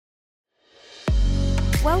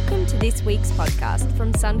Welcome to this week's podcast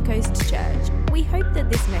from Suncoast Church. We hope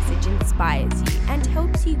that this message inspires you and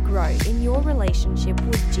helps you grow in your relationship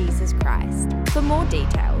with Jesus Christ. For more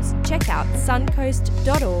details, check out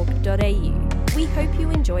suncoast.org.au. We hope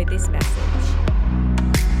you enjoy this message.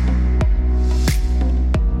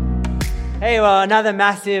 Hey, well, another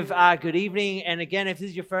massive good evening. And again, if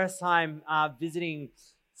this is your first time visiting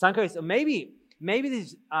Suncoast, or maybe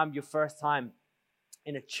this is your first time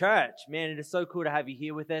in a church, man, it is so cool to have you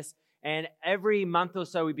here with us. And every month or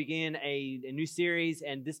so, we begin a new series,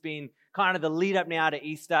 and this being kind of the lead up now to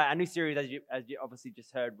Easter. Our new series, as you obviously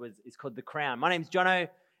just heard, is called The Crown. My name's Jono,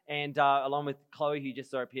 and along with Chloe, who you just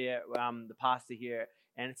saw up here, the pastor here.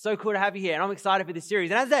 And it's so cool to have you here, and I'm excited for this series.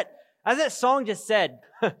 And as that song just said,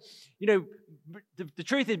 you know, the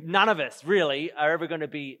truth is none of us really are ever going to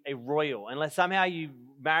be a royal unless somehow you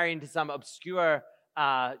marry into some obscure,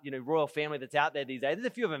 royal family that's out there these days. There's a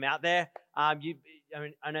few of them out there. I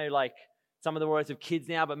know like some of the royals have kids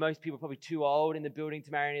now, but most people are probably too old in the building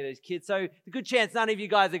to marry any of those kids. So the good chance none of you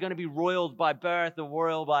guys are going to be royals by birth or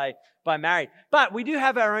royal by marriage. But we do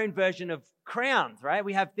have our own version of crowns, right?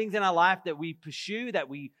 We have things in our life that we pursue, that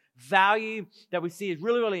we value, that we see as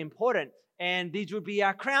really, really important. And these would be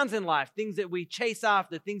our crowns in life, things that we chase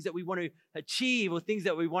after, things that we want to achieve, or things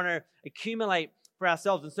that we want to accumulate for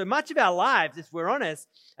ourselves. And so much of our lives, if we're honest,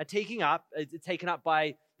 are taken up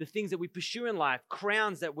by the things that we pursue in life,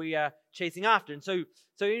 crowns that we are chasing after. And so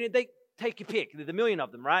they take your pick. There's a million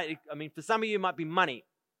of them, right? I mean, for some of you, it might be money.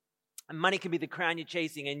 And money can be the crown you're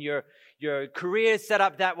chasing, and your career is set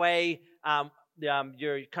up that way.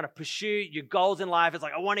 Your kind of pursuit, your goals in life is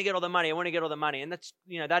like, I want to get all the money. And that's,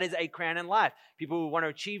 that is a crown in life. People who want to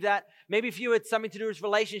achieve that. Maybe for you, it's something to do with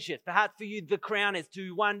relationships. Perhaps for you, the crown is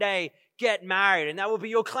to one day get married, and that will be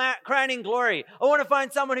your crowning glory. I want to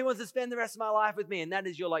find someone who wants to spend the rest of my life with me, and that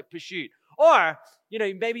is your pursuit. Or,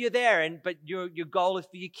 maybe you're there, but your goal is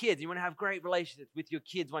for your kids. You want to have great relationships with your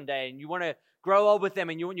kids one day, and you want to grow old with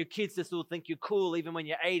them, and you want your kids to still think you're cool even when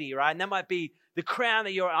you're 80, right? And that might be the crown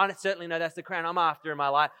that I certainly know that's the crown I'm after in my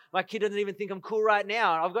life. My kid doesn't even think I'm cool right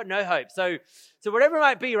now, and I've got no hope. So whatever it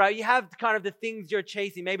might be, right? You have kind of the things you're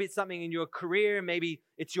chasing. Maybe it's something in your career. Maybe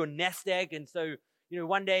it's your nest egg. And so,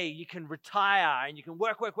 one day you can retire and you can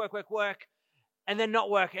work, and then not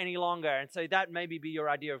work any longer. And so that maybe be your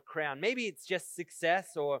idea of crown. Maybe it's just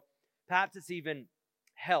success, or perhaps it's even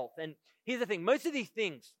health. And here's the thing. Most of these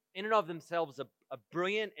things in and of themselves are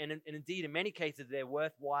brilliant, and indeed in many cases they're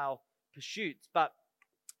worthwhile pursuits, but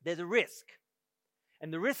there's a risk.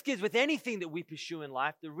 And the risk is with anything that we pursue in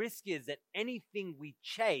life, the risk is that anything we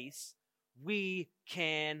chase, we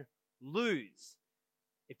can lose.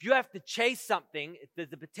 If you have to chase something, there's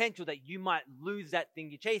the potential that you might lose that thing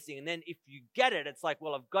you're chasing. And then if you get it, it's like,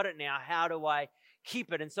 well, I've got it now. How do I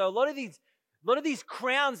keep it? And so a lot of these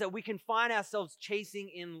crowns that we can find ourselves chasing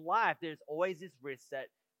in life, there's always this risk that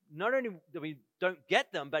not only that we don't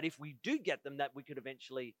get them, but if we do get them, that we could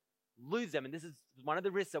eventually lose them. And this is one of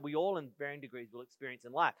the risks that we all in varying degrees will experience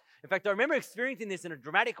in life. In fact, I remember experiencing this in a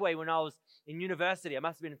dramatic way when I was in university. I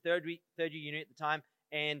must have been in third year uni at the time.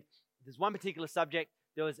 And there's one particular subject.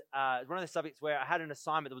 There was one of the subjects where I had an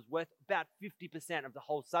assignment that was worth about 50% of the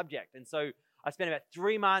whole subject. And so I spent about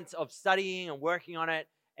 3 months of studying and working on it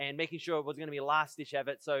and making sure it was going to be a last-ditch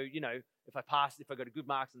effort. So, if I got a good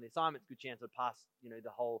marks on the assignment, it's a good chance I'd pass, the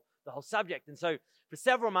whole subject. And so for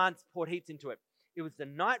several months, poured heaps into it. It was the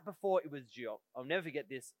night before it was due. I'll never forget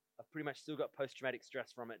this. I've pretty much still got post-traumatic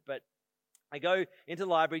stress from it. But I go into the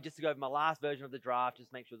library just to go over my last version of the draft, just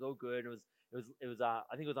to make sure it's all good. It was I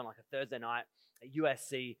think it was on like a Thursday night at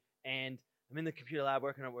USC, and I'm in the computer lab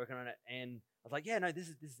working on it, and I was like, yeah, no, this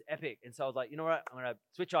is epic. And so I was like, you know what, I'm going to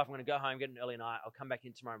switch off, I'm going to go home, get an early night, I'll come back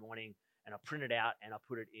in tomorrow morning, and I'll print it out, and I'll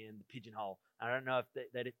put it in the Pigeonhole. I don't know if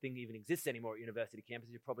that thing even exists anymore at university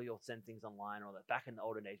campuses. You probably all send things online, or that back in the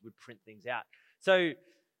olden days would print things out. So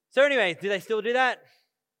anyway, do they still do that?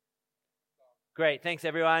 Great, thanks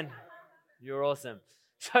everyone. You're awesome.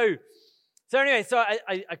 So anyway,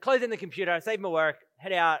 I close in the computer, I save my work,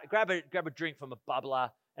 head out, grab a drink from a bubbler,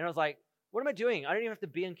 and I was like, what am I doing? I don't even have to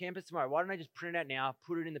be on campus tomorrow. Why don't I just print it out now,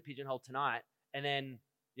 put it in the Pigeonhole tonight, and then,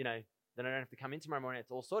 then I don't have to come in tomorrow morning.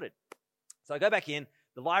 It's all sorted. So I go back in.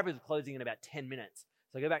 The library is closing in about 10 minutes.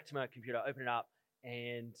 So I go back to my computer, open it up,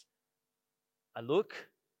 and I look,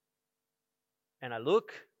 and I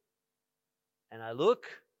look, and I look,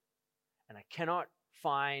 and I cannot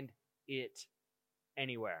find it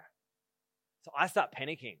anywhere. So I start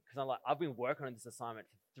panicking because I'm like, I've been working on this assignment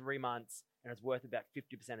for 3 months, and it's worth about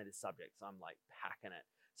 50% of this subject. So I'm like packing it.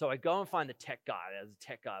 So I go and find the tech guy. There's a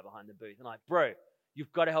tech guy behind the booth. And I'm like, bro,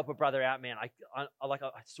 you've got to help a brother out, man. I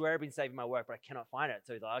swear I've been saving my work, but I cannot find it.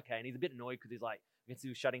 So he's like, okay. And he's a bit annoyed because he's like, I guess he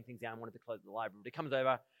was shutting things down, wanted to close the library. But he comes over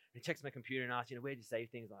and he checks my computer and asks, where'd you save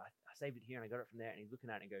things? Like, I saved it here and I got it from there. And he's looking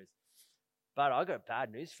at it and goes, but I got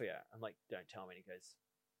bad news for you. I'm like, don't tell me. And he goes,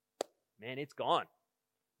 man, it's gone.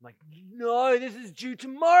 I'm like, no, this is due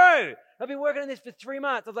tomorrow. I've been working on this for 3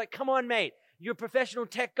 months. I was like, come on, mate. You're a professional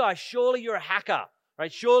tech guy. Surely you're a hacker,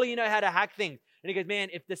 right? Surely you know how to hack things. And he goes, man,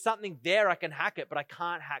 if there's something there, I can hack it, but I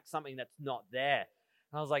can't hack something that's not there.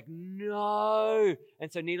 And I was like, no.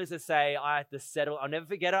 And so needless to say, I had to settle. I'll never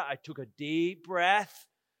forget it. I took a deep breath.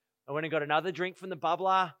 I went and got another drink from the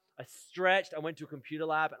bubbler. I stretched. I went to a computer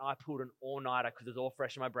lab and I pulled an all-nighter because it was all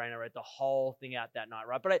fresh in my brain. I read the whole thing out that night,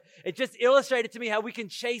 right? But it just illustrated to me how we can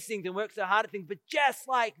chase things and work so hard at things. But just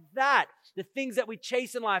like that, the things that we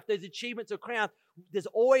chase in life, those achievements or crowns, there's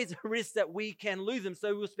always a risk that we can lose them.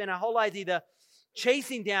 So we'll spend our whole lives either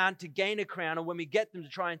chasing down to gain a crown, or when we get them to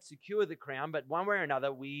try and secure the crown. But one way or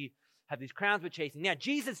another, we have these crowns we're chasing. Now,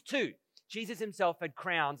 Jesus too. Jesus himself had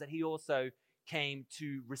crowns that he also came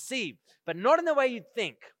to receive, but not in the way you'd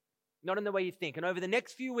think. Not in the way you think. And over the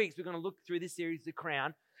next few weeks, we're going to look through this series, The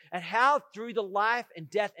Crown, and how through the life and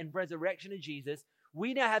death and resurrection of Jesus,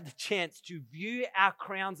 we now have the chance to view our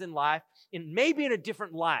crowns in life in maybe in a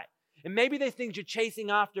different light. And maybe those things you're chasing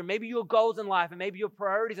after, maybe your goals in life, and maybe your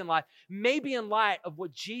priorities in life, maybe in light of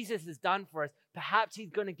what Jesus has done for us, perhaps he's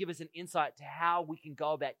going to give us an insight to how we can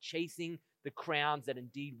go about chasing the crowns that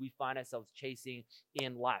indeed we find ourselves chasing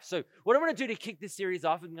in life. So what I'm going to do to kick this series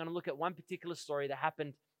off, I'm going to look at one particular story that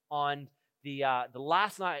happened on the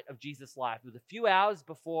last night of Jesus' life. It was a few hours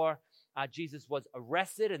before Jesus was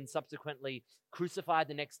arrested and subsequently crucified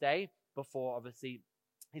the next day before, obviously,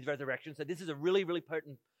 his resurrection. So this is a really, really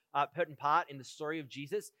pertinent part in the story of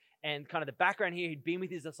Jesus. And kind of the background here, he'd been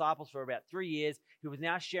with his disciples for about 3 years. He was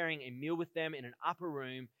now sharing a meal with them in an upper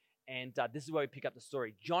room. And this is where we pick up the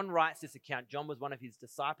story. John writes this account. John was one of his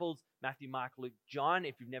disciples, Matthew, Mark, Luke, John.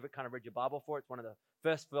 If you've never kind of read your Bible before, it's one of the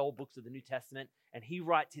first 4 books of the New Testament. And he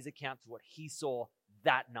writes his account to what he saw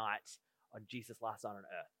that night on Jesus' last night on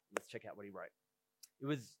earth. Let's check out what he wrote. It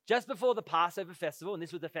was just before the Passover festival, and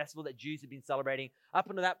this was a festival that Jews had been celebrating up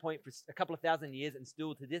until that point for a couple of thousand years, and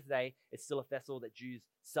still to this day, it's still a festival that Jews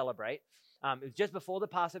celebrate. It was just before the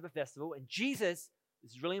Passover festival, and Jesus,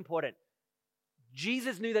 this is really important,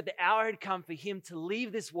 Jesus knew that the hour had come for him to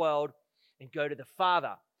leave this world and go to the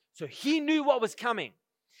Father. So he knew what was coming.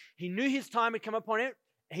 He knew his time had come upon it.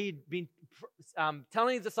 He'd been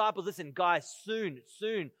telling his disciples, listen, guys, soon,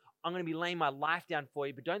 I'm going to be laying my life down for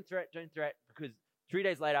you, but don't threat, because 3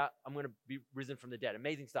 days later, I'm going to be risen from the dead.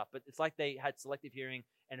 Amazing stuff. But it's like they had selective hearing,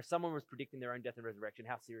 and if someone was predicting their own death and resurrection,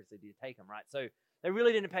 how seriously do you take them, right? So they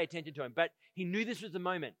really didn't pay attention to him, but he knew this was the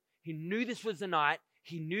moment. He knew this was the night.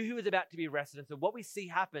 He knew he was about to be arrested. And so what we see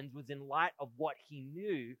happens was in light of what he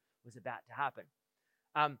knew was about to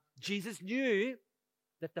happen. Jesus knew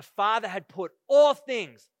that the Father had put all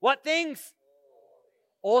things, what things?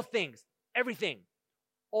 All things, everything,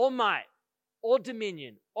 all might, all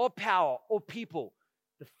dominion, all power, all people.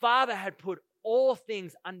 The Father had put all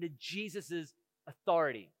things under Jesus'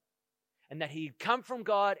 authority, and that he had come from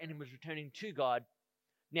God and he was returning to God.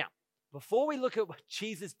 Now, before we look at what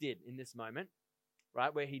Jesus did in this moment,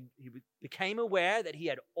 right, where he became aware that he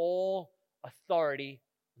had all authority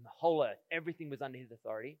on the whole earth, everything was under his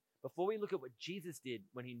authority. Before we look at what Jesus did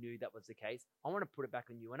when he knew that was the case, I want to put it back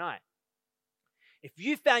on you and I. If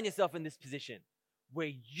you found yourself in this position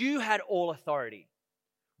where you had all authority,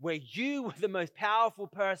 where you were the most powerful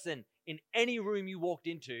person in any room you walked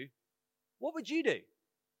into, what would you do?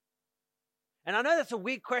 And I know that's a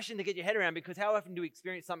weird question to get your head around, because how often do we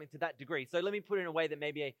experience something to that degree? So let me put it in a way that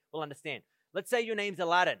maybe we'll understand. Let's say your name's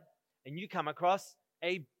Aladdin, and you come across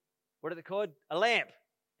what are they called? A lamp.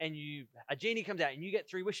 And a genie comes out and you get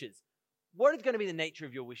 3 wishes. What is going to be the nature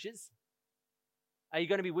of your wishes? Are you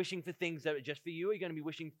going to be wishing for things that are just for you? Or are you going to be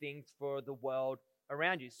wishing things for the world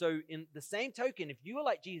around you? So in the same token, if you were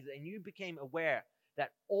like Jesus and you became aware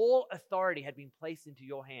that all authority had been placed into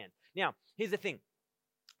your hand. Now, here's the thing.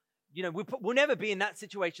 We'll never be in that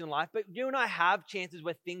situation in life, but you and I have chances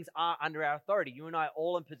where things are under our authority. You and I are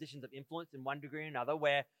all in positions of influence in one degree or another,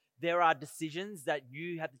 where there are decisions that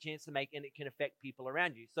you have the chance to make, and it can affect people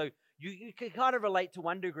around you. So you can kind of relate to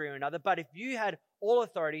one degree or another, but if you had all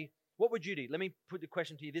authority, what would you do? Let me put the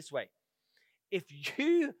question to you this way. If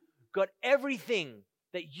you got everything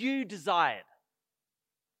that you desired,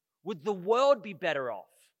 would the world be better off?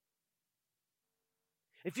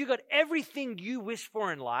 If you got everything you wish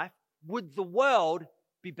for in life, would the world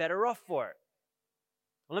be better off for it?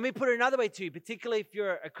 Well, let me put it another way to you, particularly if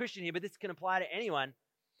you're a Christian here, but this can apply to anyone.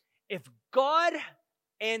 If God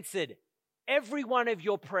answered every one of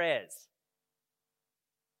your prayers,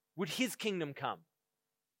 would his kingdom come?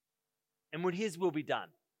 And would his will be done?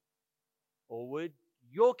 Or would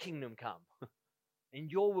your kingdom come and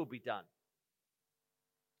your will be done?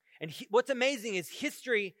 And what's amazing is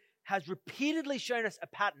history has repeatedly shown us a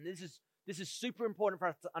pattern. This is super important for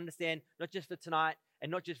us to understand, not just for tonight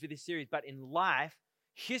and not just for this series, but in life.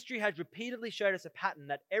 History has repeatedly showed us a pattern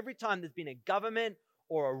that every time there's been a government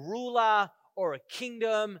or a ruler or a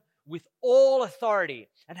kingdom with all authority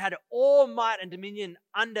and had all might and dominion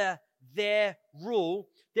under their rule,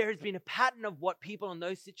 there has been a pattern of what people in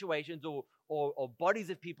those situations or bodies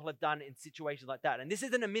of people have done in situations like that. And this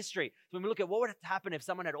isn't a mystery. So when we look at what would happen if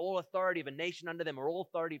someone had all authority of a nation under them or all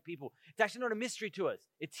authority of people, it's actually not a mystery to us.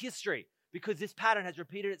 It's history, because this pattern has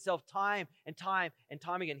repeated itself time and time and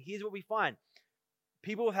time again. Here's what we find.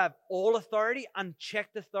 People have all authority,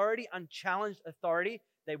 unchecked authority, unchallenged authority.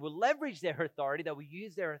 They will leverage their authority. They will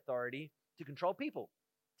use their authority to control people,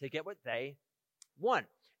 to get what they want.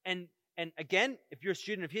 And again, if you're a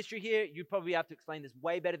student of history here, you probably have to explain this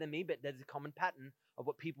way better than me, but there's a common pattern of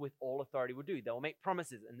what people with all authority will do. They will make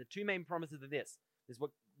promises, and the two main promises are this. This is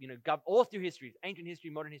what, all through history, ancient history,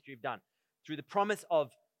 modern history have done. Through the promise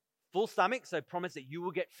of full stomach, so promise that you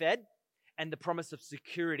will get fed, and the promise of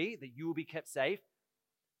security, that you will be kept safe.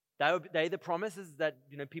 They're the promises that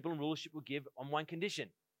people in rulership will give on one condition.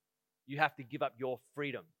 You have to give up your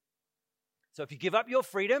freedom. So if you give up your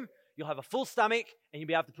freedom, you'll have a full stomach and you'll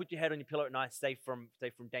be able to put your head on your pillow at night, safe from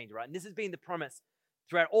danger, right? And this has been the promise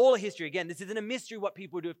throughout all of history. Again, this isn't a mystery what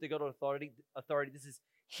people do if they got authority. This is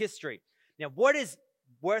history. Now, what is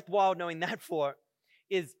worthwhile knowing that for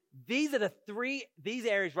is these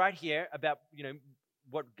areas right here about,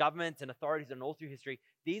 what governments and authorities and all through history,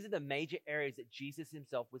 these are the major areas that Jesus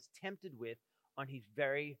himself was tempted with at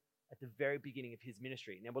the very beginning of his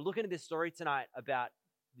ministry. Now, we're looking at this story tonight about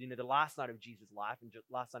the last night of Jesus' life and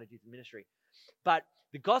last night of Jesus' ministry. But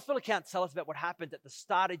the gospel accounts tell us about what happened at the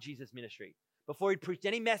start of Jesus' ministry. Before he preached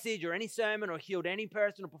any message or any sermon or healed any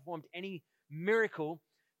person or performed any miracle,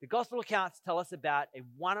 the gospel accounts tell us about a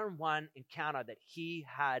one-on-one encounter that he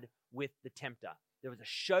had with the tempter. There was a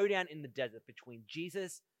showdown in the desert between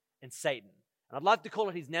Jesus and Satan. And I'd love to call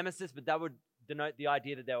it his nemesis, but that would denote the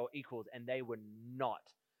idea that they were equals, and they were not.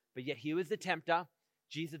 But yet he was the tempter.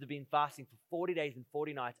 Jesus had been fasting for 40 days and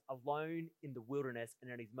 40 nights alone in the wilderness,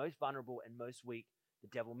 and at his most vulnerable and most weak, the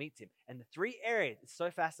devil meets him. And the three areas, it's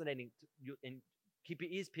so fascinating, and keep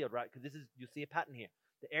your ears peeled, right? Because you'll see a pattern here.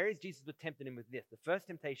 The areas Jesus was tempting him with this. The first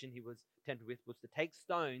temptation he was tempted with was to take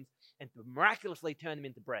stones and to miraculously turn them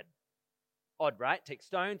into bread. Odd, right? Take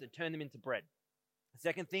stones and turn them into bread. The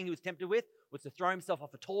second thing he was tempted with was to throw himself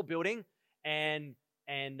off a tall building and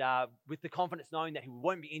with the confidence knowing that he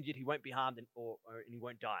won't be injured, he won't be harmed, and he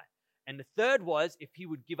won't die. And the third was if he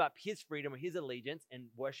would give up his freedom or his allegiance and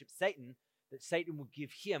worship Satan, that Satan would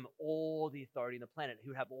give him all the authority on the planet. He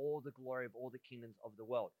would have all the glory of all the kingdoms of the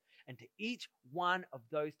world. And to each one of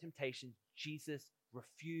those temptations, Jesus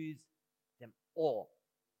refused them all.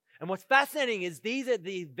 And what's fascinating is these are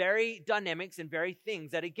the very dynamics and very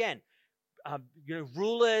things that, again,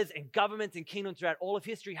 rulers and governments and kingdoms throughout all of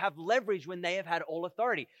history have leveraged when they have had all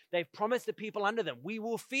authority. They've promised the people under them, we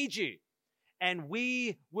will feed you and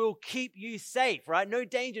we will keep you safe, right? No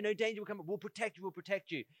danger will come. We'll protect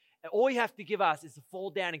you. And all you have to give us is to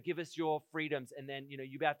fall down and give us your freedoms, and then,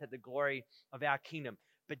 you have to have the glory of our kingdom.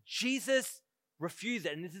 But Jesus refused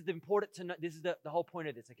it, and this is important to know. This is the whole point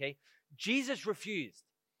of this, okay? Jesus refused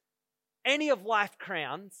any of life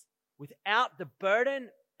crowns without the burden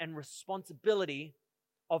and responsibility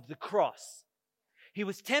of the cross. He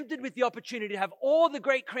was tempted with the opportunity to have all the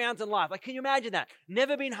great crowns in life. Like, can you imagine that?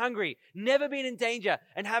 Never been hungry, never been in danger,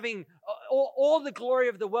 and having all the glory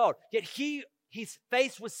of the world. Yet his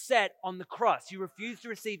face was set on the cross. He refused to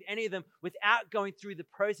receive any of them without going through the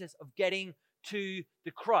process of getting to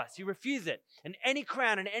the cross. He refused it. And any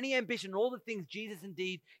crown and any ambition, all the things Jesus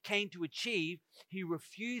indeed came to achieve, he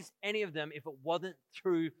refused any of them if it wasn't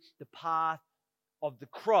through the path of the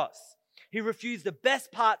cross. He refused the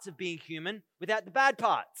best parts of being human without the bad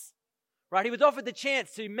parts, right? He was offered the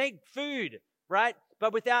chance to make food, right?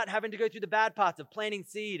 But without having to go through the bad parts of planting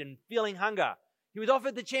seed and feeling hunger. He was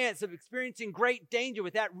offered the chance of experiencing great danger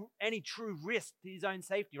without any true risk to his own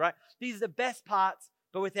safety, right? These are the best parts,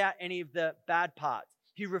 but without any of the bad parts.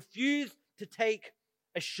 He refused to take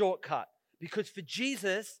a shortcut because for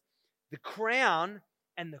Jesus, the crown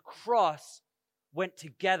and the cross went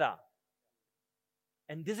together.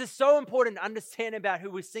 And this is so important to understand about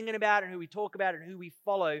who we're singing about and who we talk about and who we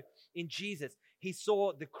follow in Jesus. He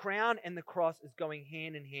saw the crown and the cross as going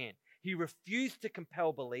hand in hand. He refused to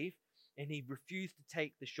compel belief. and he refused to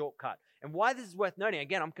take the shortcut. And why this is worth noting,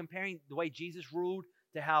 again, I'm comparing the way Jesus ruled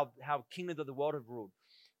to how kingdoms of the world have ruled.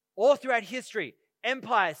 All throughout history,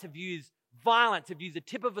 empires have used violence, have used the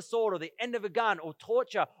tip of a sword or the end of a gun or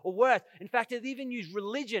torture or worse. In fact, they've even used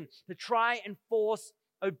religion to try and force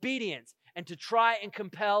obedience and to try and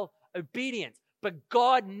compel obedience. But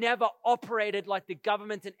God never operated like the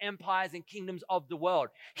governments and empires and kingdoms of the world.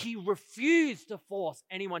 He refused to force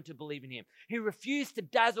anyone to believe in him. He refused to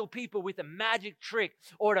dazzle people with a magic trick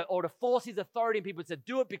or to force his authority in people to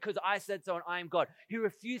do it because I said so and I am God. He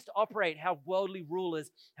refused to operate how worldly rulers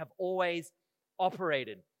have always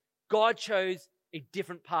operated. God chose a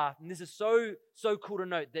different path. And this is so cool to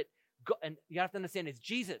note that God, and you have to understand is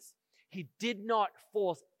Jesus, he did not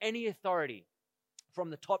force any authority from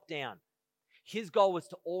the top down. His goal was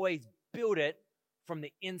to always build it from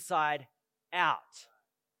the inside out.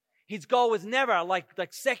 His goal was never like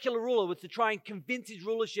secular ruler was to try and convince his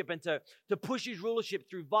rulership and to push his rulership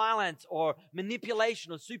through violence or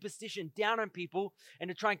manipulation or superstition down on people and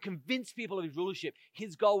to try and convince people of his rulership.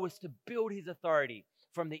 His goal was to build his authority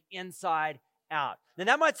from the inside out. Now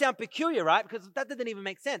that might sound peculiar, right? Because that doesn't even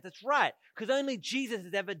make sense. That's right. Because only Jesus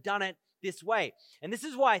has ever done it this way. And this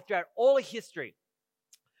is why throughout all of history,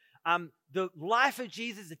 the life of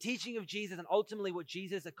Jesus, the teaching of Jesus, and ultimately what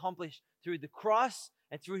Jesus accomplished through the cross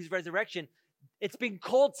and through his resurrection, it's been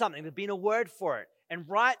called something. There's been a word for it. And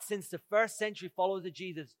right since the first century followers of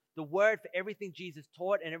Jesus, the word for everything Jesus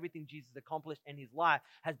taught and everything Jesus accomplished in his life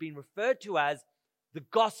has been referred to as the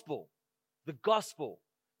gospel. The gospel,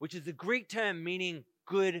 which is the Greek term meaning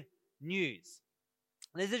good news.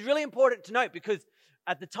 And this is really important to note because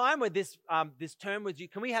at the time when this term was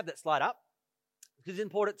used, can we have that slide up? Because it's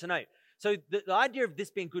important to note. So the idea of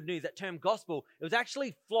this being good news, that term gospel, it was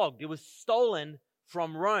actually flogged. It was stolen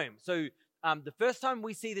from Rome. So the first time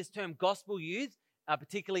we see this term gospel used,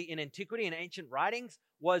 particularly in antiquity and ancient writings,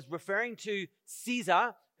 was referring to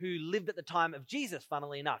Caesar, who lived at the time of Jesus,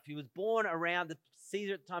 funnily enough. He was born around,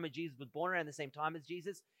 Caesar at the time of Jesus was born around the same time as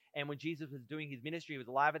Jesus. And when Jesus was doing his ministry, he was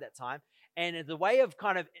alive at that time. And as a way of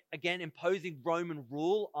kind of, again, imposing Roman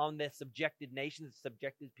rule on their subjected nations,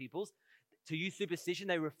 subjected peoples, to use superstition,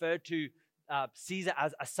 they referred to Caesar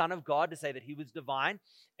as a son of God to say that he was divine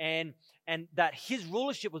and that his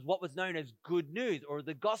rulership was what was known as good news or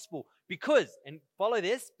the gospel because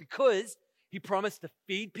he promised to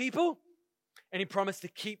feed people and he promised to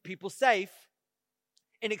keep people safe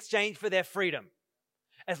in exchange for their freedom.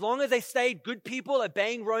 As long as they stayed good people,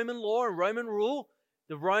 obeying Roman law and Roman rule,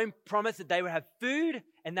 the Rome promised that they would have food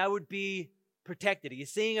and they would be protected. You're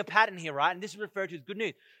seeing a pattern here, right? And this is referred to as good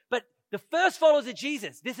news. But the first followers of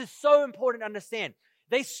Jesus, this is so important to understand.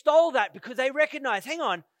 They stole that because they recognized, hang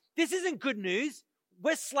on, this isn't good news.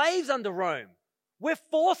 We're slaves under Rome. We're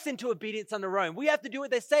forced into obedience under Rome. We have to do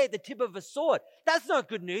what they say at the tip of a sword. That's not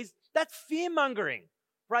good news. That's fear-mongering,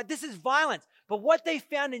 right? This is violence. But what they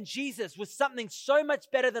found in Jesus was something so much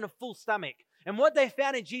better than a full stomach. And what they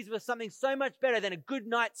found in Jesus was something so much better than a good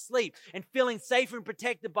night's sleep and feeling safe and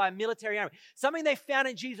protected by a military army. Something they found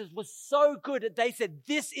in Jesus was so good that they said,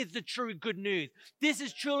 this is the true good news. This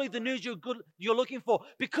is truly the news you're looking for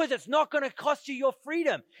because it's not going to cost you your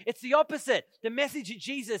freedom. It's the opposite. The message of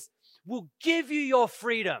Jesus will give you your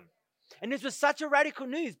freedom. And this was such a radical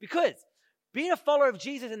news because being a follower of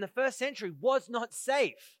Jesus in the first century was not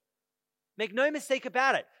safe. Make no mistake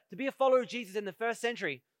about it. To be a follower of Jesus in the first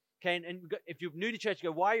century, okay, and if you're new to church, you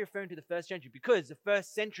go, why are you referring to the first century? Because the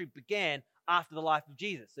first century began after the life of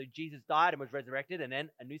Jesus. So Jesus died and was resurrected, and then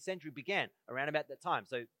a new century began around about that time.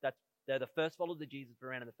 So they're the first followers of Jesus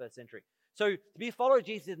around in the first century. So to be a follower of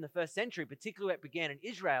Jesus in the first century, particularly when it began in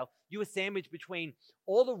Israel, you were sandwiched between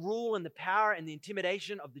all the rule and the power and the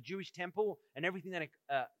intimidation of the Jewish temple and everything that it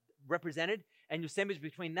represented, and you're sandwiched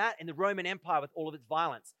between that and the Roman Empire with all of its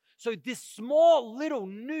violence. So this small little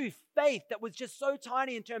new faith that was just so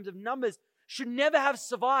tiny in terms of numbers should never have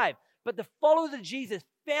survived. But the followers of Jesus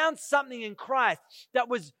found something in Christ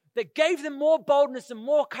that gave them more boldness and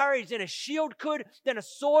more courage than a shield could, than a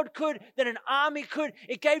sword could, than an army could.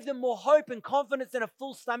 It gave them more hope and confidence than a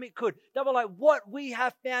full stomach could. They were like, what we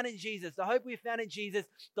have found in Jesus, the hope we have found in Jesus,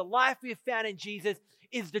 the life we have found in Jesus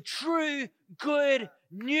is the true good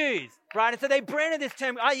news, right? And so they branded this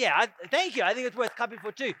term. Thank you. I think it's worth clapping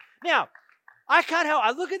for too. Now, I can't help.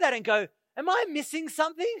 I look at that and go, am I missing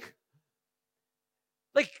something?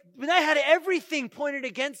 Like when they had everything pointed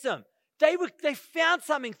against them, they found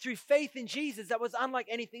something through faith in Jesus that was unlike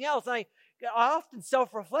anything else. And I often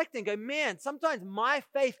self-reflect and go, man, sometimes my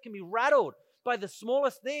faith can be rattled by the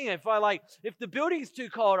smallest thing. If the building's too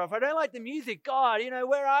cold, or if I don't like the music, God,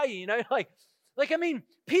 where are you?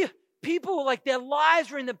 people, like their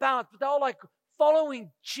lives were in the balance, but they were like,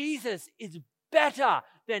 following Jesus is better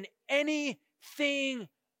than anything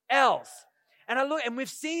else. And I look, and we've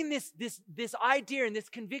seen this idea and this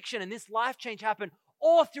conviction and this life change happen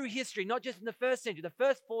all through history, not just in the first century. The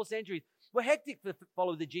first 4 centuries were hectic for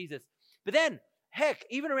followers of Jesus. But then, heck,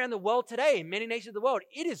 even around the world today, in many nations of the world,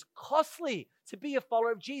 it is costly to be a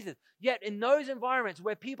follower of Jesus. Yet in those environments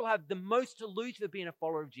where people have the most to lose for being a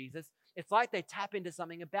follower of Jesus, it's like they tap into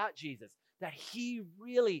something about Jesus, that he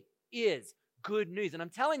really is good news. And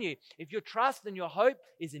I'm telling you, if your trust and your hope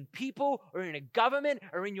is in people or in a government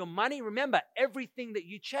or in your money, remember, everything that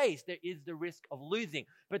you chase, there is the risk of losing.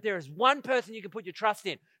 But there is one person you can put your trust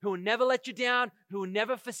in who will never let you down, who will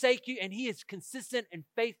never forsake you, and he is consistent and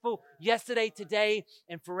faithful yesterday, today,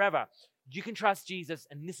 and forever. You can trust Jesus,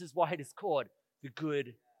 and this is why it is called the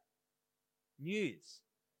good news.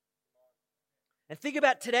 And think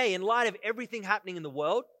about today, in light of everything happening in the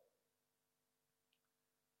world,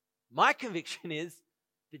 my conviction is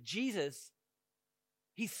that Jesus,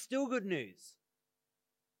 he's still good news.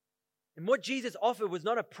 And what Jesus offered was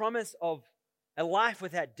not a promise of a life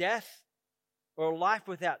without death, or a life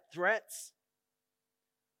without threats,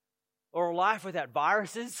 or a life without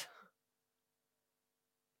viruses.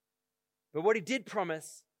 But what he did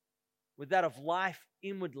promise was that of life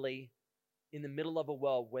inwardly in the middle of a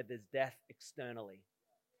world where there's death externally.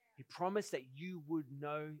 He promised that you would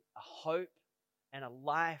know a hope and a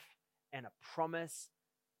life and a promise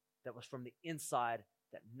that was from the inside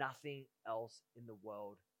that nothing else in the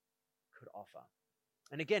world could offer.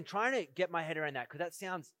 And again, trying to get my head around that, because that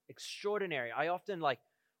sounds extraordinary. I often will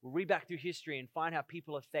read back through history and find how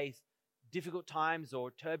people have faced difficult times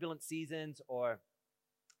or turbulent seasons or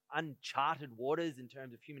uncharted waters in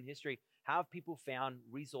terms of human history. How have people found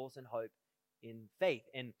resource and hope in faith?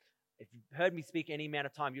 And if you've heard me speak any amount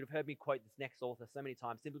of time, you'd have heard me quote this next author so many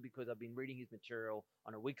times, simply because I've been reading his material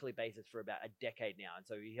on a weekly basis for about a decade now. And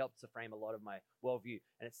so he helps to frame a lot of my worldview.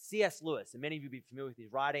 And it's C.S. Lewis. And many of you will be familiar with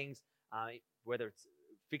his writings, whether it's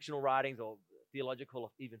fictional writings or theological or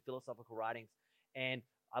even philosophical writings. And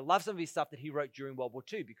I love some of his stuff that he wrote during World War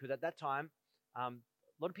II, because at that time, a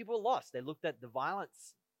lot of people were lost. They looked at the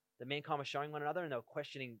violence that mankind was showing one another, and they were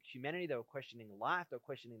questioning humanity, they were questioning life, they were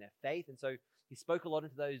questioning their faith. And so he spoke a lot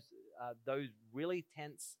into those really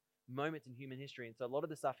tense moments in human history. And so a lot of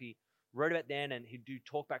the stuff he wrote about then, and he'd do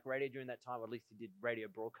talkback radio during that time, or at least he did radio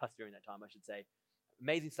broadcast during that time, I should say.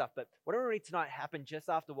 Amazing stuff. But what I want to read tonight happened just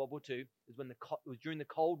after World War II. It was during the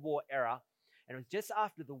Cold War era, and it was just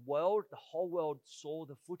after the whole world saw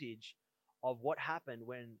the footage of what happened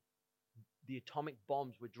when the atomic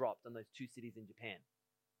bombs were dropped on those 2 cities in Japan.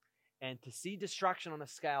 And to see destruction on a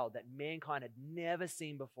scale that mankind had never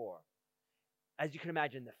seen before. As you can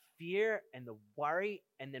imagine, the fear and the worry,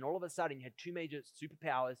 and then all of a sudden you had 2 major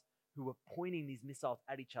superpowers who were pointing these missiles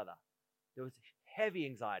at each other. There was heavy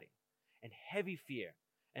anxiety and heavy fear.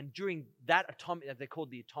 And during that atomic, as they called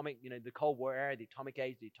the atomic, the Cold War era, the atomic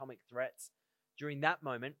age, the atomic threats, during that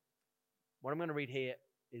moment, what I'm going to read here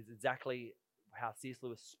is exactly how C.S.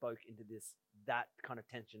 Lewis spoke into that kind of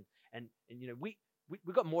tension. And we've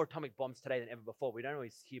got more atomic bombs today than ever before. We don't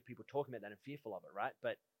always hear people talking about that and fearful of it, right?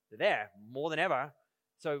 But they're there more than ever.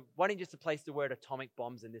 So why don't you just place the word atomic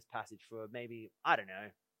bombs in this passage for maybe, I don't know,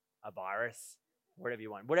 a virus, whatever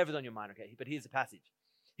you want, whatever's on your mind, okay? But here's the passage.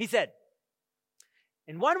 He said,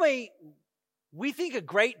 in one way, we think a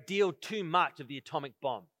great deal too much of the atomic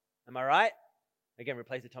bomb. Am I right? Again,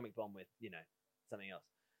 replace atomic bomb with, something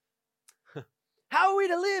else. How are we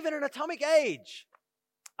to live in an atomic age?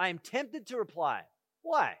 I am tempted to reply,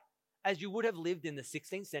 why? As you would have lived in the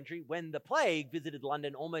 16th century when the plague visited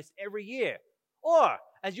London almost every year. Or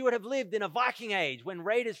as you would have lived in a Viking age when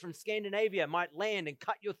raiders from Scandinavia might land and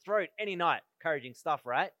cut your throat any night. Encouraging stuff,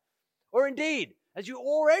 right? Or indeed, as you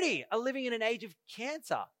already are living in an age of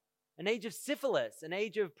cancer, an age of syphilis, an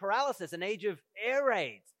age of paralysis, an age of air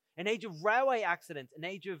raids, an age of railway accidents, an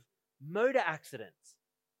age of motor accidents.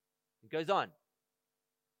 It goes on.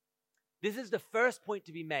 This is the first point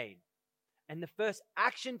to be made. And the first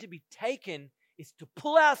action to be taken is to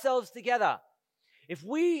pull ourselves together. If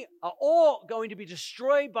we are all going to be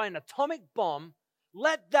destroyed by an atomic bomb,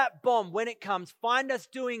 let that bomb, when it comes, find us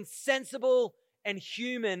doing sensible and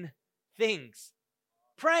human things.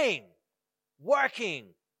 Praying,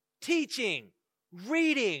 working, teaching,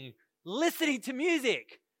 reading, listening to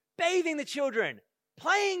music, bathing the children,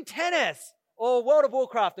 playing tennis, or World of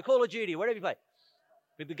Warcraft, or Call of Duty, whatever you play.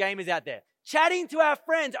 But the game is out there. Chatting to our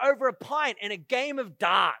friends over a pint and a game of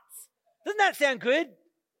darts. Doesn't that sound good?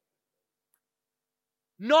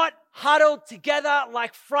 Not huddled together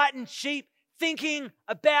like frightened sheep thinking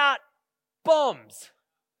about bombs.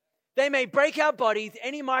 They may break our bodies.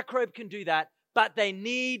 Any microbe can do that, but they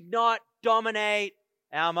need not dominate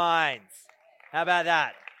our minds. How about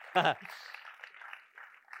that?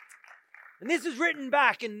 And this was written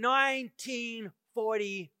back in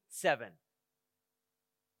 1947.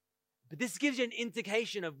 But this gives you an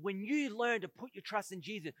indication of when you learn to put your trust in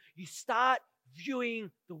Jesus, you start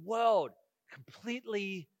viewing the world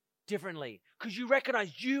completely differently because you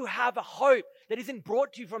recognize you have a hope that isn't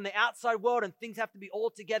brought to you from the outside world and things have to be all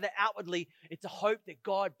together outwardly. It's a hope that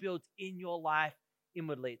God builds in your life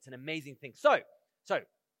inwardly. It's an amazing thing. So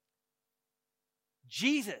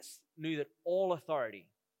Jesus knew that all authority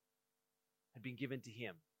had been given to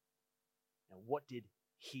him. Now, what did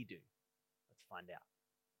he do? Let's find out.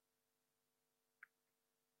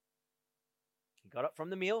 He got up from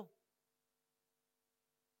the meal,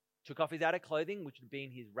 took off his outer clothing, which would have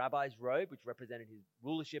been his rabbi's robe, which represented his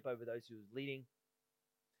rulership over those who he was leading,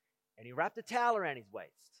 and he wrapped a towel around his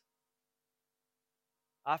waist.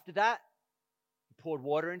 After that, he poured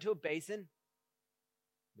water into a basin,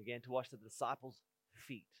 began to wash the disciples'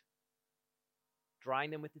 feet,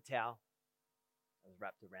 drying them with the towel that was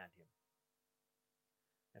wrapped around him.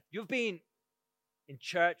 Now, if you've been in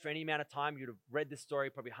church for any amount of time, you'd have read this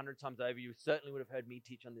story probably 100 times over. You certainly would have heard me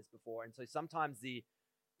teach on this before. And so sometimes the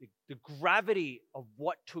gravity of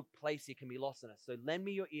what took place here can be lost on us. So lend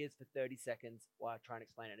me your ears for 30 seconds while I try and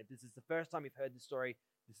explain it. And if this is the first time you've heard this story,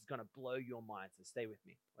 this is going to blow your mind. So stay with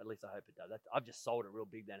me. Or at least I hope it does. I've just sold it real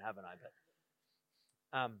big then, haven't I?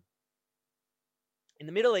 But in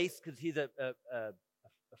the Middle East, because here's a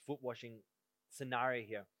foot washing scenario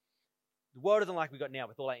here. The world isn't like we got now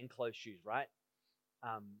with all our enclosed shoes, right?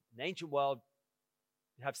 In the ancient world,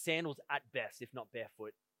 you have sandals at best, if not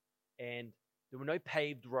barefoot. And there were no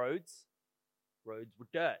paved roads. Roads were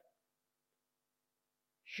dirt.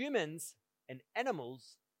 Humans and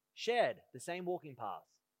animals shared the same walking paths.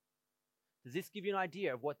 Does this give you an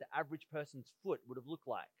idea of what the average person's foot would have looked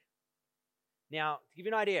like? Now, to give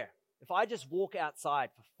you an idea, if I just walk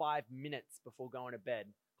outside for 5 minutes before going to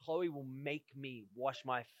bed, Chloe will make me wash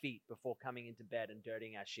my feet before coming into bed and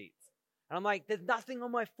dirtying our sheets. And I'm like, there's nothing on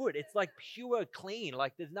my foot. It's like pure clean.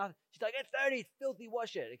 Like there's nothing. She's like, it's dirty, it's filthy,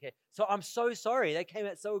 wash it. Okay. So I'm so sorry. They came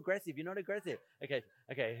out so aggressive. You're not aggressive. Okay.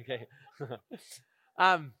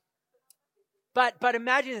 But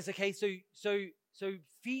imagine this, okay? So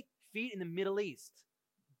feet in the Middle East,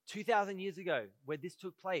 2,000 years ago, where this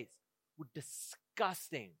took place, were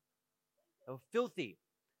disgusting. They were filthy.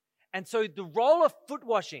 And so the role of foot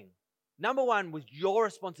washing, number one, was your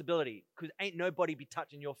responsibility because ain't nobody be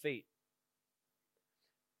touching your feet.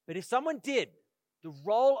 But if someone did, the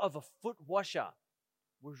role of a foot washer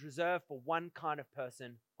was reserved for one kind of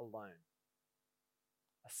person alone,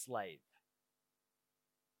 a slave.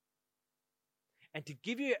 And to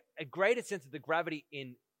give you a greater sense of the gravity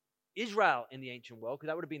in Israel in the ancient world, because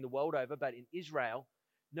that would have been the world over, but in Israel,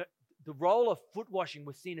 the role of foot washing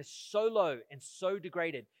was seen as so low and so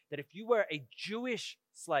degraded that if you were a Jewish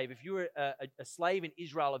slave, if you were a slave in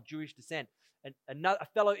Israel of Jewish descent, a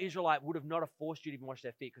fellow Israelite would have not have forced you to even wash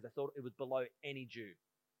their feet because they thought it was below any Jew.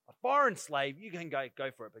 A foreign slave, you can go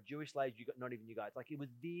for it, but Jewish slaves, not even you guys. Like it was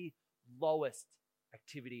the lowest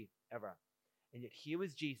activity ever. And yet here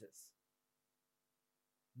was Jesus,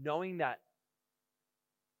 knowing that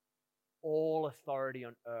all authority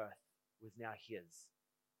on earth was now his.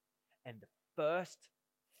 And the first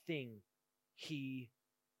thing he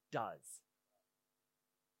does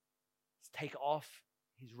is take off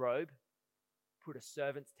his robe, put a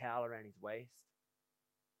servant's towel around his waist,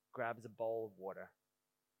 grabs a bowl of water,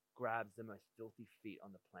 grabs the most filthy feet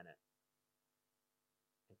on the planet,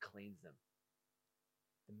 and cleans them.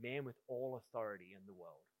 The man with all authority in the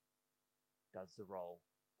world does the role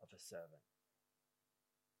of a servant.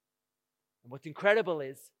 And what's incredible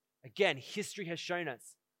is, again, history has shown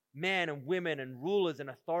us men and women and rulers and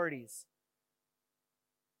authorities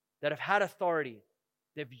that have had authority,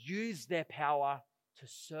 they've used their power to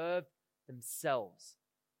serve themselves.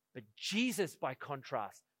 But Jesus, by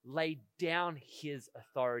contrast, laid down his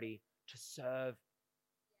authority to serve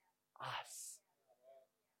us.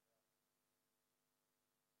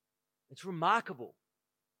 It's remarkable.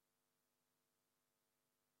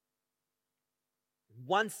 In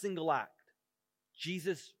one single act,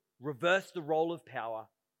 Jesus reversed the role of power,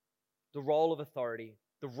 the role of authority,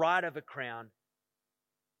 the right of a crown,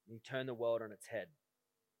 and he turned the world on its head.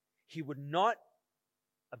 He would not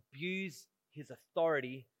abuse his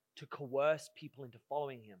authority to coerce people into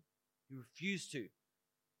following him. He refused to.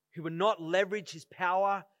 He would not leverage his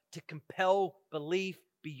power to compel belief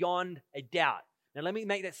beyond a doubt. Now let me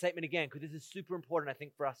make that statement again because this is super important, I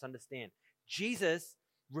think, for us to understand. Jesus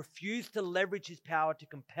refused to leverage his power to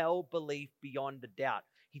compel belief beyond a doubt.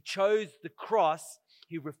 He chose the cross.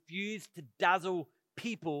 He refused to dazzle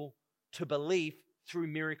people to belief through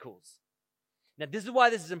miracles. Now, this is why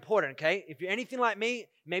this is important, okay? If you're anything like me,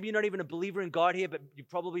 maybe you're not even a believer in God here, but you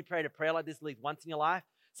probably prayed a prayer like this at least once in your life.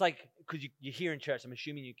 It's like, because you're here in church, I'm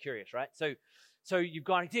assuming you're curious, right? So you've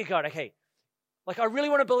gone, dear God, okay, like I really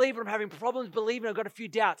want to believe, but I'm having problems believing. I've got a few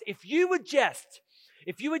doubts. If you would just,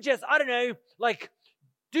 I don't know, like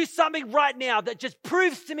do something right now that just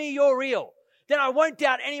proves to me you're real, then I won't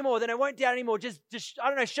doubt anymore. Just, I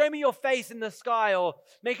don't know, show me your face in the sky or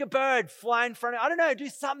make a bird fly in front of me. I don't know, do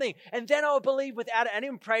something. And then I'll believe without it. I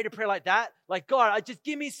didn't pray to pray like that. Like, God, just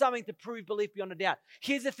give me something to prove belief beyond a doubt.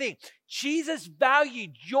 Here's the thing. Jesus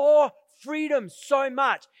valued your freedom so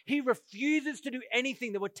much. He refuses to do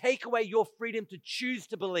anything that would take away your freedom to choose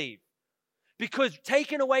to believe. Because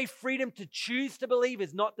taking away freedom to choose to believe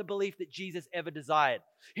is not the belief that Jesus ever desired.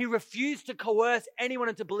 He refused to coerce anyone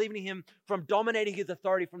into believing in him from dominating his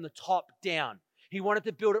authority from the top down. He wanted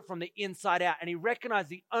to build it from the inside out. And he recognized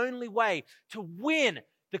the only way to win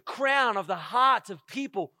the crown of the hearts of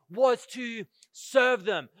people was to serve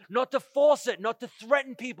them. Not to force it, not to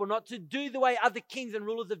threaten people, not to do the way other kings and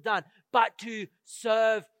rulers have done, but to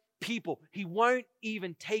serve people. He won't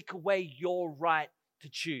even take away your right to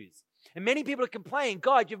choose. And many people are complaining,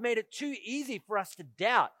 God, you've made it too easy for us to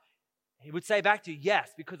doubt. He would say back to you, yes,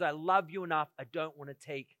 because I love you enough, I don't want to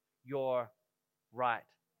take your right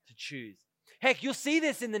to choose. Heck, you'll see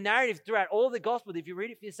this in the narrative throughout all of the Gospels if you read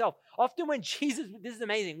it for yourself. Often when Jesus, this is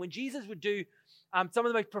amazing, when Jesus would do some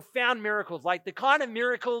of the most profound miracles, like the kind of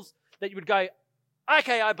miracles that you would go,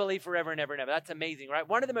 okay, I believe forever and ever and ever. That's amazing, right?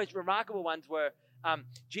 One of the most remarkable ones were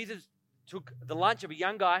Jesus took the lunch of a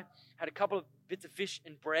young guy, had a couple of bits of fish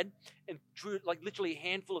and bread, and drew like literally a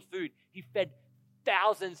handful of food. He fed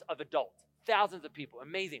thousands of adults, thousands of people.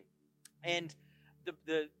 Amazing. And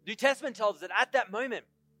the New Testament tells us that at that moment,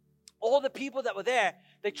 all the people that were there,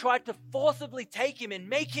 they tried to forcibly take him and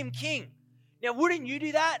make him king. Now, wouldn't you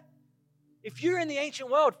do that? If you're in the ancient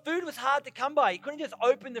world, food was hard to come by. You couldn't just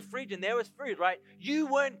open the fridge and there was food, right? You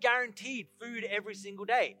weren't guaranteed food every single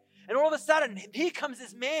day. And all of a sudden, here comes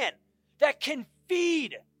this man that can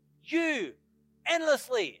feed you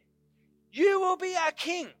endlessly. You will be our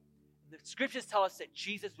king. And the scriptures tell us that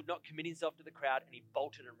Jesus would not commit himself to the crowd and he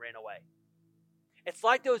bolted and ran away. It's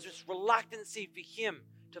like there was this reluctancy for him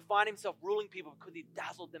to find himself ruling people because he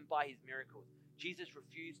dazzled them by his miracles. Jesus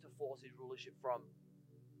refused to force his rulership from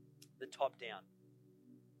the top down.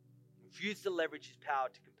 He refused to leverage his power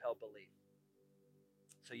to compel belief.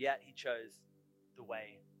 So yet he chose the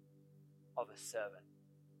way of a servant.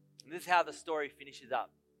 And this is how the story finishes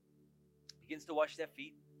up. He begins to wash their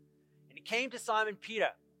feet. And he came to Simon Peter.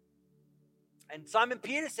 And Simon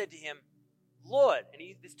Peter said to him, Lord,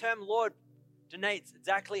 and this term Lord denotes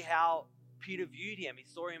exactly how Peter viewed him. He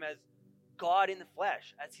saw him as God in the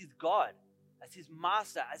flesh, as his God, as his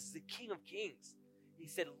master, as the King of Kings. He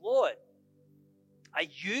said, Lord, are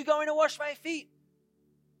you going to wash my feet?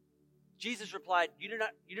 Jesus replied, you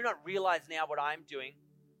do not realize now what I'm doing,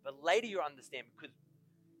 but later you'll understand, because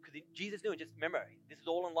Jesus knew. And just remember, this is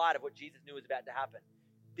all in light of what Jesus knew was about to happen.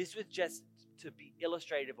 This was just to be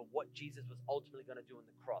illustrative of what Jesus was ultimately going to do on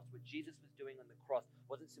the cross. What Jesus was doing on the cross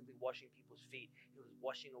wasn't simply washing people's feet. He was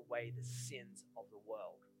washing away the sins of the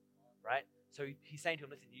world, right? So he's saying to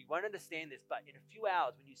him, listen, you won't understand this, but in a few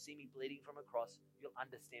hours when you see me bleeding from a cross, you'll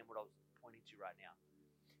understand what I was pointing to right now.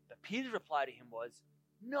 But Peter's reply to him was,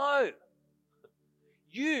 no,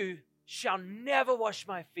 you shall never wash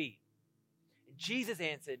my feet. And Jesus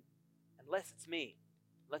answered, unless it's me,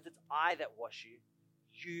 unless it's I that wash you,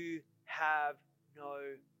 you have no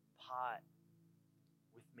part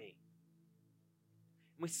with me.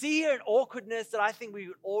 And we see here an awkwardness that I think we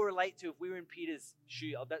would all relate to if we were in Peter's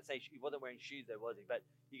shoes. I don't say he wasn't wearing shoes though, was he? But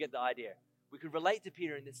you get the idea. We could relate to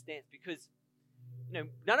Peter in this stance because,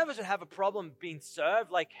 none of us would have a problem being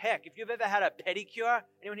served. Like, heck, if you've ever had a pedicure,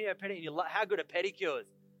 anyone here had a pedicure? How good are pedicures?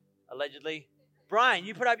 Allegedly. Brian,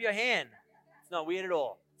 you put up your hand. It's not weird at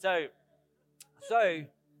all. So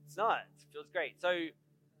it's not. It feels great.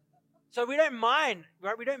 So we don't mind,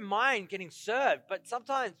 right? We don't mind getting served, but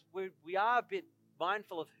sometimes we are a bit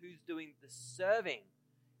mindful of who's doing the serving.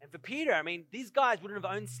 And for Peter, these guys wouldn't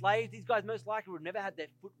have owned slaves. These guys most likely would have never had their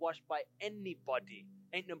foot washed by anybody.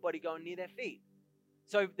 Ain't nobody going near their feet.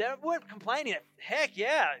 So they weren't complaining. Heck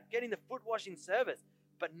yeah, getting the foot washing service,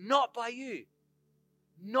 but not by you,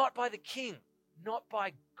 not by the King, not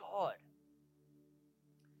by God.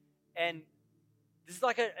 And This is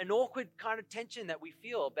like an awkward kind of tension that we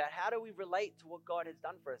feel about how do we relate to what God has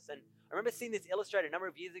done for us. And I remember seeing this illustrated a number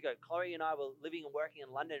of years ago. Chloe and I were living and working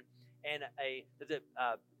in London, and there's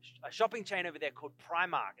a shopping chain over there called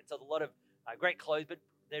Primark. It sells a lot of great clothes, but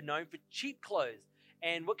they're known for cheap clothes.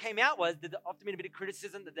 And what came out was that there often been a bit of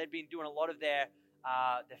criticism that they'd been doing a lot of their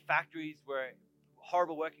factories were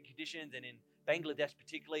horrible working conditions, and in Bangladesh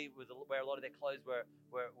particularly was where a lot of their clothes were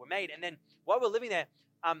made. And then while we're living there,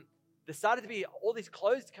 there started to be all these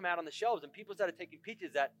clothes come out on the shelves, and people started taking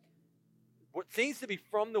pictures that what seems to be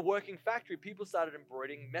from the working factory, people started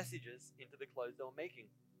embroidering messages into the clothes they were making.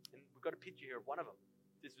 And we've got a picture here of one of them.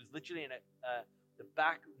 This was literally in the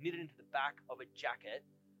back, knitted into the back of a jacket,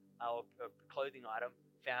 or a clothing item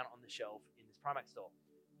found on the shelf in this Primark store.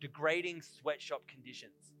 Degrading sweatshop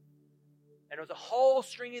conditions. And it was a whole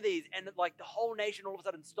string of these, and like the whole nation all of a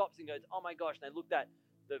sudden stops and goes, oh my gosh, and they looked at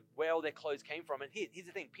where all their clothes came from. And here's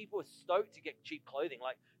the thing, people are stoked to get cheap clothing.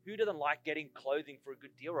 Like, who doesn't like getting clothing for a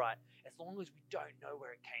good deal, right? As long as we don't know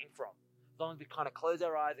where it came from. As long as we kind of close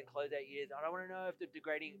our eyes and close our ears. I don't want to know if they're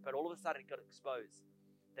degrading, but all of a sudden it got exposed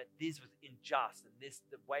that this was unjust, and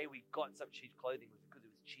the way we got such cheap clothing was because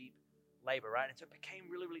it was cheap labor, right? And so it became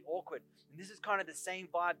really, really awkward. And this is kind of the same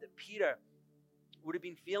vibe that Peter would have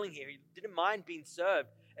been feeling here. He didn't mind being served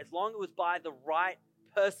as long as it was by the right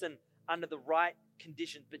person under the right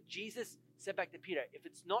conditions. But Jesus said back to Peter, if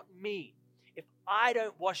it's not me, if I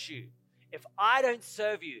don't wash you, if I don't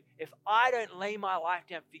serve you, if I don't lay my life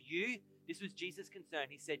down for you, this was Jesus' concern.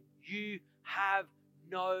 He said, you have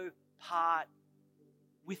no part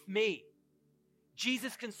with me.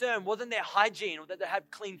 Jesus' concern wasn't their hygiene or that they had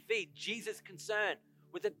clean feet. Jesus' concern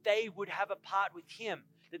was that they would have a part with him,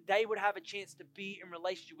 that they would have a chance to be in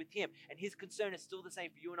relationship with him. And his concern is still the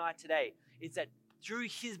same for you and I today, is that through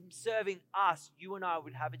him serving us, you and I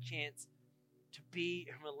would have a chance to be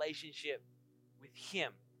in relationship with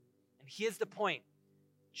him. And here's the point.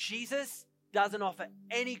 Jesus doesn't offer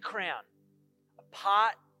any crown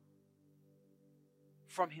apart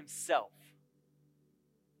from himself.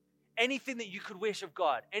 Anything that you could wish of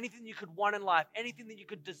God, anything you could want in life, anything that you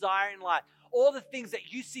could desire in life, all the things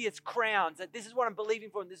that you see as crowns, that this is what I'm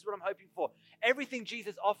believing for and this is what I'm hoping for, everything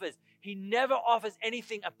Jesus offers, he never offers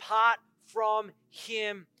anything apart from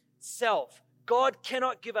himself. God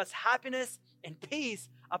cannot give us happiness and peace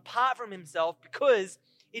apart from himself because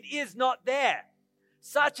it is not there.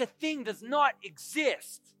 Such a thing does not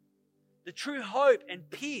exist. The true hope and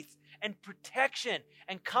peace and protection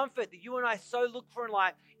and comfort that you and I so look for in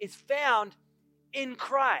life is found in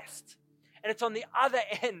Christ. And it's on the other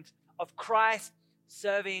end of Christ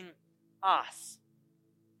serving us.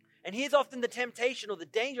 And here's often the temptation, or the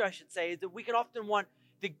danger I should say, is that we can often want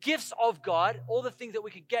the gifts of God, all the things that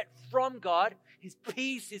we could get from God, his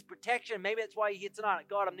peace, his protection. Maybe that's why you're here tonight.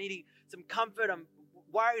 God, I'm needing some comfort. I'm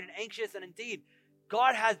worried and anxious. And indeed,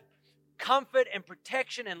 God has comfort and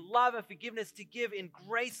protection and love and forgiveness to give in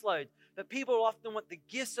grace loads. But people often want the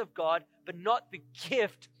gifts of God, but not the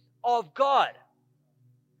gift of God.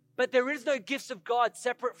 But there is no gifts of God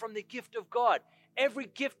separate from the gift of God. Every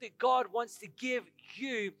gift that God wants to give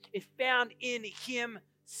you is found in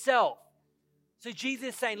himself. So Jesus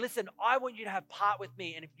is saying, listen, I want you to have part with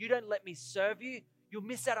me. And if you don't let me serve you, you'll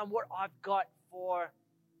miss out on what I've got for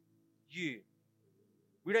you.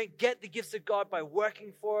 We don't get the gifts of God by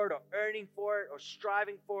working for it or earning for it or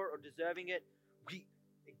striving for it or deserving it.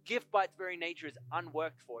 A gift by its very nature is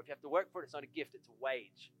unworked for. If you have to work for it, it's not a gift, it's a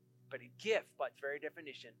wage. But a gift, by its very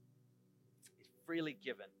definition, is freely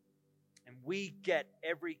given. And we get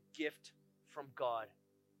every gift from God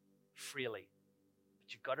freely.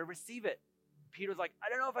 But you've got to receive it. Peter was like, I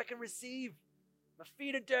don't know if I can receive. My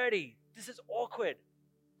feet are dirty. This is awkward.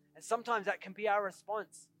 And sometimes that can be our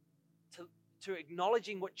response to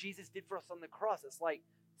acknowledging what Jesus did for us on the cross. It's like,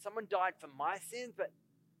 someone died for my sins, but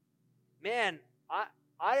man,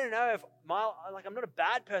 I don't know if I'm not a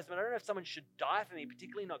bad person, but I don't know if someone should die for me,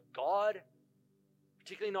 particularly not God,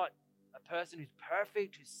 particularly not a person who's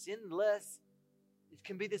perfect, who's sinless. It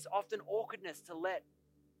can be this often awkwardness to let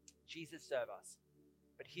Jesus serve us.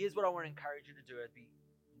 But here's what I want to encourage you to do as we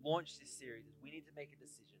launch this series, is we need to make a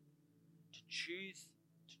decision to choose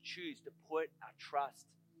to put our trust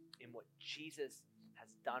in what Jesus has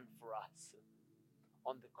done for us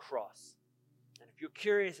on the cross. And if you're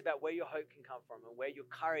curious about where your hope can come from and where your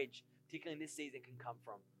courage, particularly in this season, can come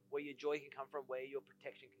from, where your joy can come from, where your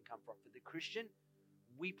protection can come from, for the Christian,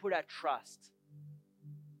 we put our trust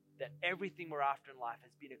that everything we're after in life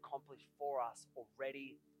has been accomplished for us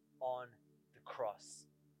already on the cross.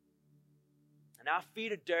 And our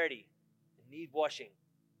feet are dirty and need washing.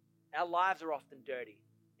 Our lives are often dirty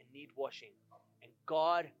and need washing. And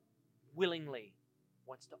God willingly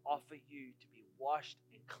wants to offer you to be washed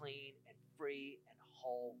and clean and free and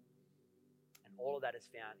whole. And all of that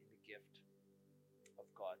is found in the gift of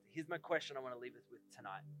God. Here's my question I want to leave us with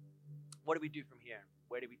tonight. What do we do from here?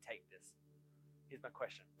 Where do we take this? Here's my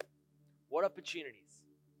question. What opportunities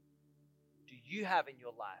do you have in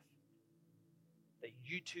your life that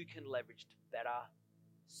you too can leverage to better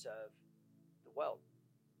serve the world?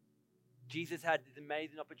 Jesus had these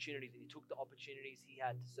amazing opportunities, and he took the opportunities he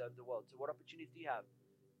had to serve the world. So what opportunities do you have?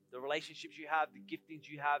 The relationships you have, the giftings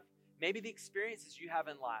you have, maybe the experiences you have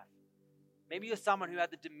in life. Maybe you're someone who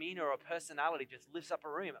had the demeanor or personality just lifts up a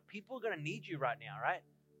room. People are going to need you right now, right?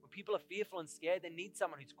 When people are fearful and scared, they need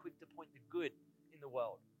someone who's quick to point the good in the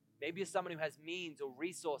world. Maybe you're someone who has means or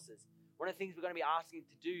resources. One of the things we're going to be asking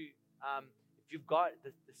to do, if you've got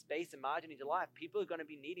the space and margin in your life, people are going to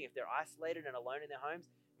be needing, if they're isolated and alone in their homes,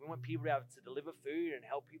 we want people to be able to deliver food and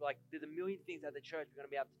help people. Like, there's a million things at the church we're going to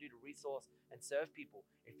be able to do to resource and serve people.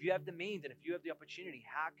 If you have the means and if you have the opportunity,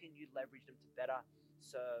 how can you leverage them to better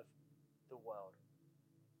serve the world?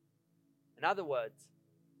 In other words,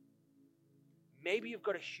 maybe you've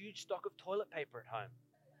got a huge stock of toilet paper at home.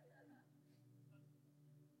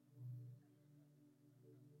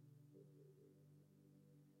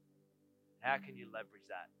 How can you leverage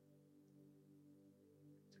that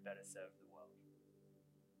to better serve the world?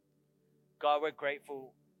 God, we're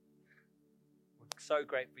grateful. We're so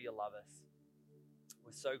grateful you love us.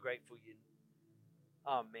 We're so grateful that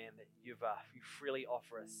you freely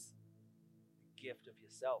offer us the gift of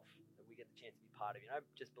yourself, that we get the chance to be part of you. And I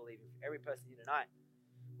just believe for every person here tonight,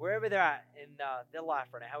 wherever they're at in their life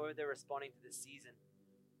right now, however they're responding to this season,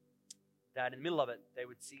 that in the middle of it, they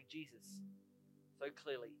would see Jesus so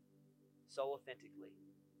clearly, so authentically.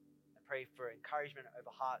 I pray for encouragement over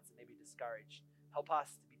hearts that may be discouraged. Help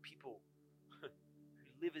us to be people who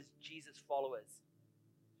live as Jesus followers,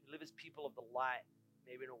 who live as people of the light,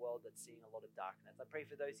 maybe in a world that's seeing a lot of darkness. I pray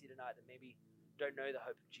for those here tonight that maybe don't know the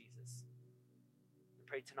hope of Jesus. I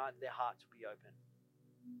pray tonight that their hearts will be open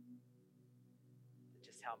to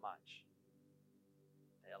just how much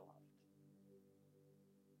they are loved.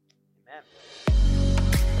 Amen.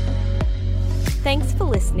 Thanks for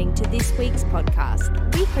listening to this week's podcast.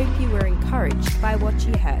 We hope you were encouraged by what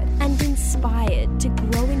you heard and inspired to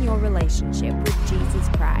grow in your relationship with Jesus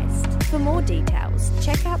Christ. For more details,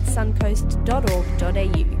 check out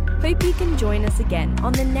suncoast.org.au. Hope you can join us again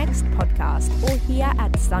on the next podcast or here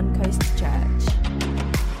at Suncoast Church.